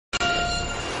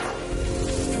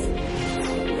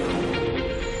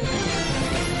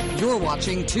You're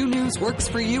watching 2 News Works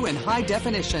for you in high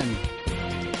definition.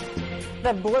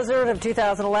 The blizzard of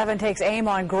 2011 takes aim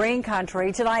on green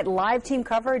country. Tonight, live team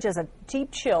coverage as a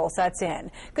deep chill sets in.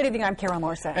 Good evening, I'm Karen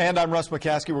Larson. And I'm Russ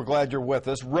McCaskey. We're glad you're with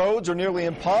us. Roads are nearly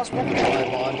impossible to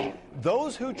drive on.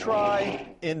 Those who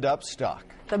try end up stuck.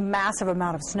 The massive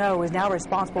amount of snow is now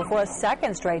responsible for a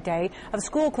second straight day of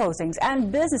school closings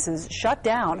and businesses shut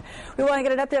down. We want to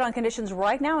get an update on conditions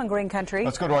right now in green country.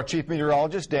 Let's go to our chief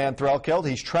meteorologist, Dan Threlkeld.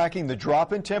 He's tracking the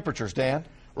drop in temperatures. Dan?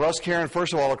 Russ, Karen,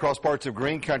 first of all, across parts of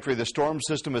green country, the storm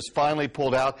system has finally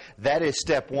pulled out. That is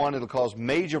step one. It'll cause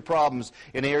major problems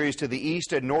in areas to the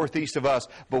east and northeast of us,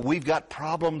 but we've got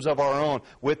problems of our own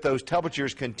with those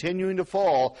temperatures continuing to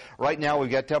fall. Right now, we've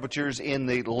got temperatures in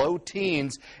the low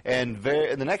teens, and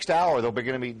in the next hour, they'll be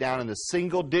going to be down in the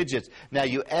single digits. Now,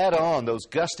 you add on those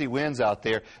gusty winds out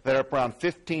there that are up around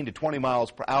 15 to 20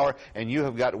 miles per hour, and you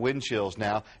have got wind chills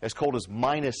now as cold as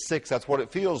 -6. That's what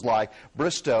it feels like.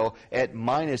 Bristow at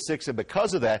 -6, and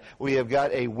because of that, we have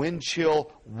got a wind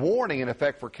chill warning in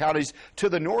effect for counties to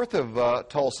the north of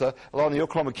Tulsa along the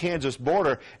Oklahoma-Kansas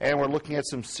border, and we're looking at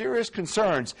some serious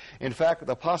concerns. In fact,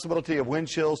 the possibility of wind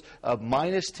chills of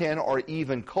 -10 or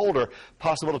even colder,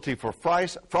 possibility for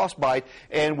frostbite,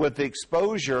 and with the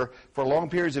exposure for long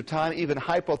periods of time, even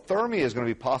hypothermia is going to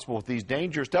be possible with these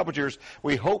dangerous temperatures.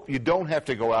 We hope you don't have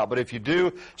to go out, but if you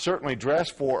do, certainly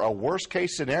dress for a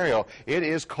worst-case scenario. It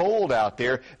is cold out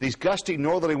there. These gusty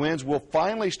northerly winds will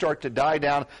finally start to die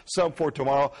down some for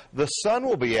tomorrow. The sun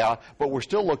will be out, but we're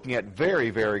still looking at very,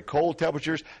 very cold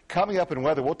temperatures. Coming up in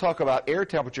weather, we'll talk about air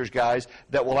temperatures, guys,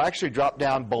 that will actually drop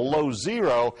down below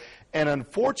zero. And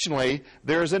unfortunately,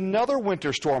 there's another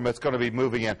winter storm that's going to be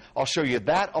moving in. I'll show you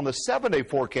that on the 7-day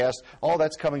forecast. All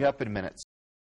that's coming up in minutes.